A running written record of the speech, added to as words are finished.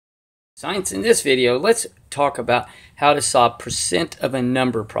Science. In this video, let's talk about how to solve percent of a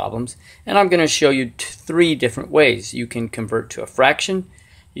number problems, and I'm going to show you three different ways. You can convert to a fraction,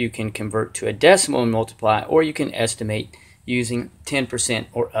 you can convert to a decimal and multiply, or you can estimate using 10%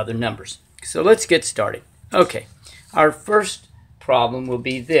 or other numbers. So let's get started. Okay, our first problem will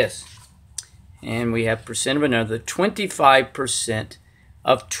be this, and we have percent of another, 25%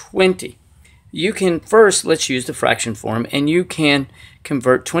 of 20. You can first, let's use the fraction form, and you can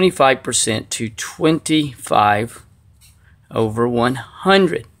convert 25% to 25 over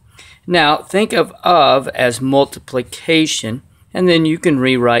 100. Now think of as multiplication, and then you can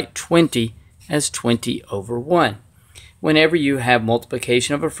rewrite 20 as 20 over 1. Whenever you have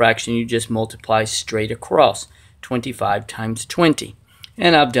multiplication of a fraction, you just multiply straight across, 25 times 20.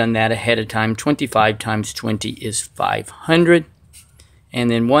 And I've done that ahead of time. 25 times 20 is 500. And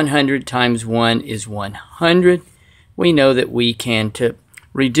then 100 times 1 is 100. We know that we can, to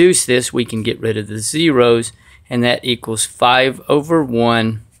reduce this, we can get rid of the zeros, and that equals 5 over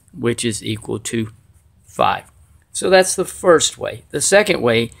 1, which is equal to 5. So that's the first way. The second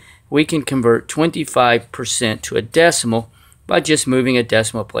way, we can convert 25% to a decimal by just moving a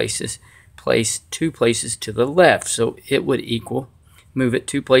decimal place two places to the left. So it would equal, move it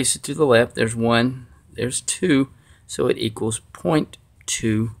 2 places to the left, there's 1, there's 2, so it equals 0.25.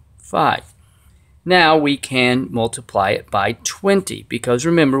 Now we can multiply it by 20, because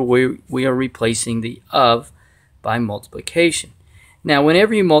remember we are replacing the of by multiplication. Now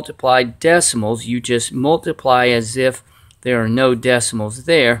whenever you multiply decimals, you just multiply as if there are no decimals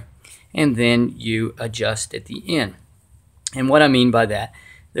there, and then you adjust at the end. And what I mean by that,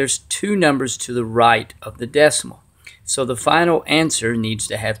 there's two numbers to the right of the decimal. So the final answer needs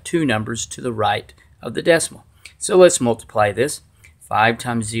to have two numbers to the right of the decimal. So let's multiply this. 5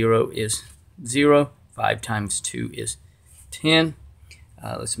 times 0 is 0. 5 times 2 is 10.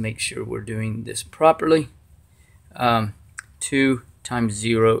 Let's make sure we're doing this properly. 2 times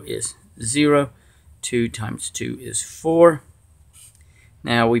 0 is 0. 2 times 2 is 4.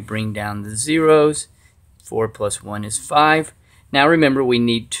 Now we bring down the zeros. 4 plus 1 is 5. Now remember, we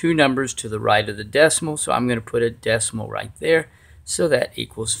need two numbers to the right of the decimal, so I'm going to put a decimal right there, so that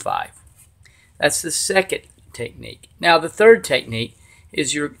equals 5. That's the second technique. Now the third technique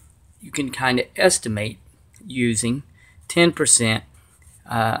is you can kind of estimate using 10%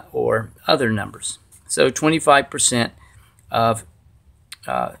 or other numbers. So 25% of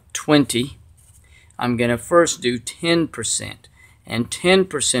 20, I'm going to first do 10%. And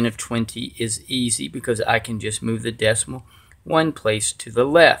 10% of 20 is easy because I can just move the decimal 1 place to the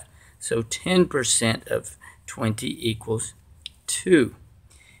left. So 10% of 20 equals 2.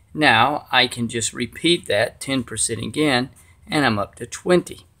 Now I can just repeat that 10% again, and I'm up to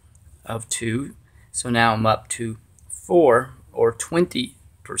 20 of 2. So now I'm up to 4, or 20%.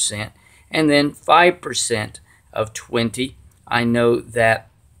 And then 5% of 20, I know that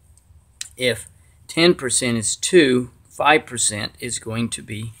if 10% is 2, 5% is going to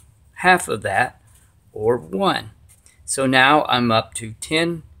be half of that, or 1. So now I'm up to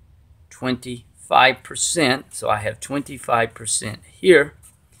 10, 25%. So I have 25% here.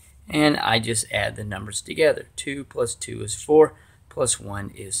 And I just add the numbers together. 2 plus 2 is 4, plus 1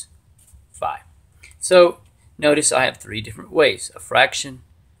 is 5. So notice I have three different ways: a fraction,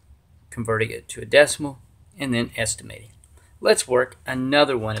 converting it to a decimal, and then estimating. Let's work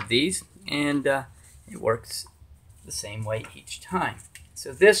another one of these, and it works the same way each time.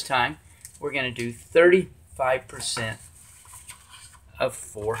 So this time we're going to do 35% of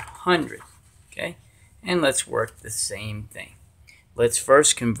 400. Okay, and let's work the same thing. Let's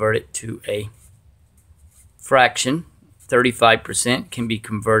first convert it to a fraction. 35% can be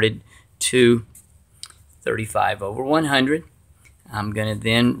converted to 35 over 100. I'm going to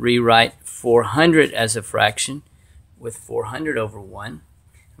then rewrite 400 as a fraction with 400 over 1.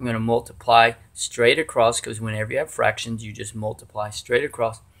 I'm going to multiply straight across, because whenever you have fractions, you just multiply straight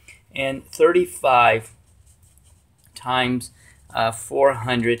across. And 35 times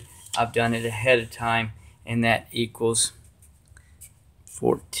 400, I've done it ahead of time, and that equals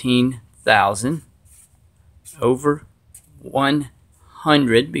 14,000 over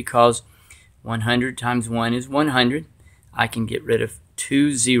 100, because 100 times 1 is 100. I can get rid of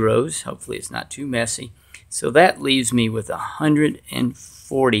 2 zeros. Hopefully it's not too messy. So that leaves me with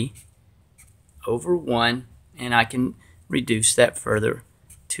 140 over 1, and I can reduce that further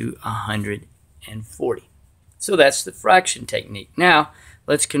to 140. So that's the fraction technique. Now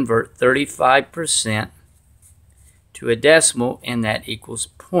let's convert 35% to a decimal, and that equals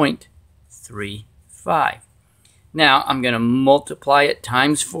 0.35. Now I'm going to multiply it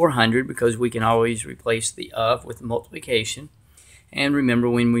times 400, because we can always replace the of with multiplication. And remember,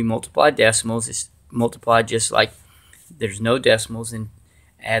 when we multiply decimals, it's multiplied just like there's no decimals, and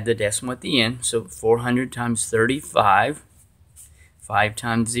add the decimal at the end. So 400 times 35, 5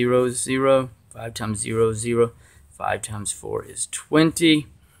 times 0 is 0, 5 times 0 is 0, 5 times 4 is 20.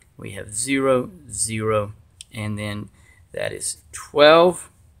 We have 0, 0, and then that is 12.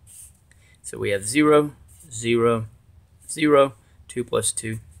 So we have 0, 0, 0. 2 plus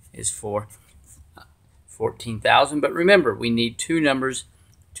 2 is 4. 14,000. But remember, we need two numbers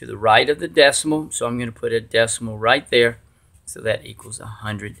to the right of the decimal, so I'm going to put a decimal right there, so that equals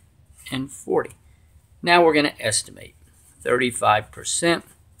 140. Now we're going to estimate 35%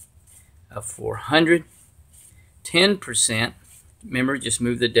 of 400. 10%, remember, just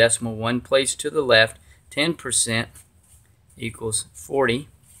move the decimal one place to the left. 10% equals 40.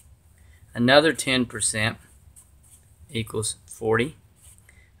 Another 10% equals 40.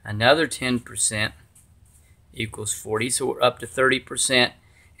 Another 10% equals 40. So we're up to 30.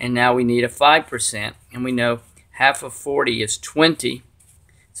 And now we need a 5. And we know half of 40 is 20.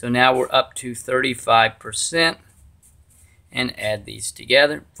 So now we're up to 35%. And add these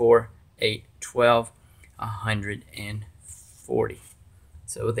together. 4, 8, 12, 140.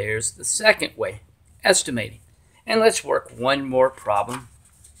 So there's the second way, estimating. And let's work one more problem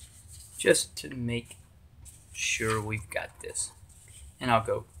just to make sure we've got this. And I'll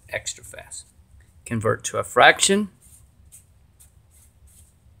go extra fast. Convert to a fraction.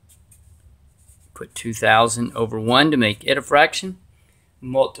 Put 2,000 over 1 to make it a fraction.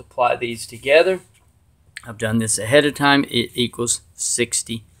 Multiply these together. I've done this ahead of time. It equals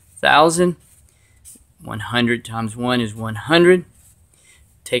 60,000. 100 times 1 is 100.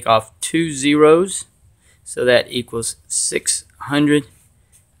 Take off 2 zeros, so that equals 600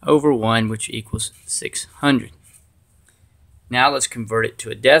 over 1, which equals 600. Now let's convert it to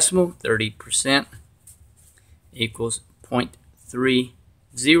a decimal. 30% equals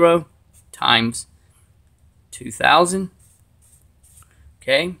 0.30 times 2,000.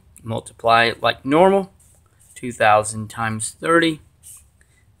 Okay, multiply it like normal. 2,000 times 30,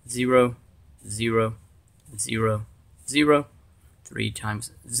 0, 0, 0, 0. 3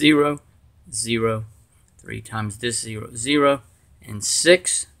 times 0, 0. 3 times this 0, 0. And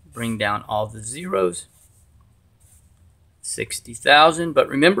 6. Bring down all the zeros. 60,000. But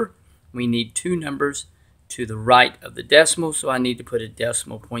remember, we need two numbers to the right of the decimal, so I need to put a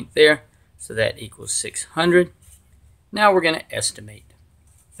decimal point there. So that equals 600. Now we're going to estimate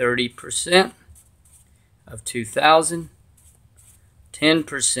 30% of 2,000.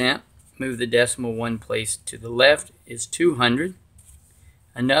 10%, move the decimal one place to the left, is 200.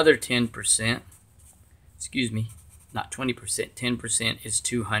 Another 10%, excuse me, not 20%, 10% is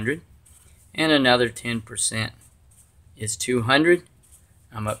 200. And another 10% is 200.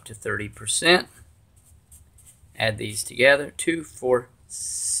 I'm up to 30%. Add these together, 2, 4,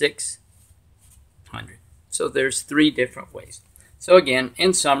 600. So there's three different ways. So again,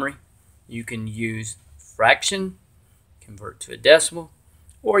 in summary, you can use fraction, convert to a decimal,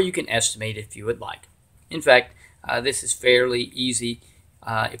 or you can estimate if you would like. In fact, this is fairly easy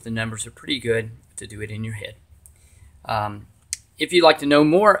if the numbers are pretty good to do it in your head. If you'd like to know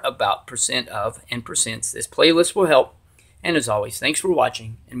more about percent of and percents, this playlist will help. And as always, thanks for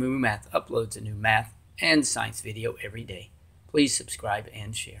watching, and MooMooMath uploads a new math and science video every day. Please subscribe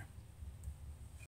and share.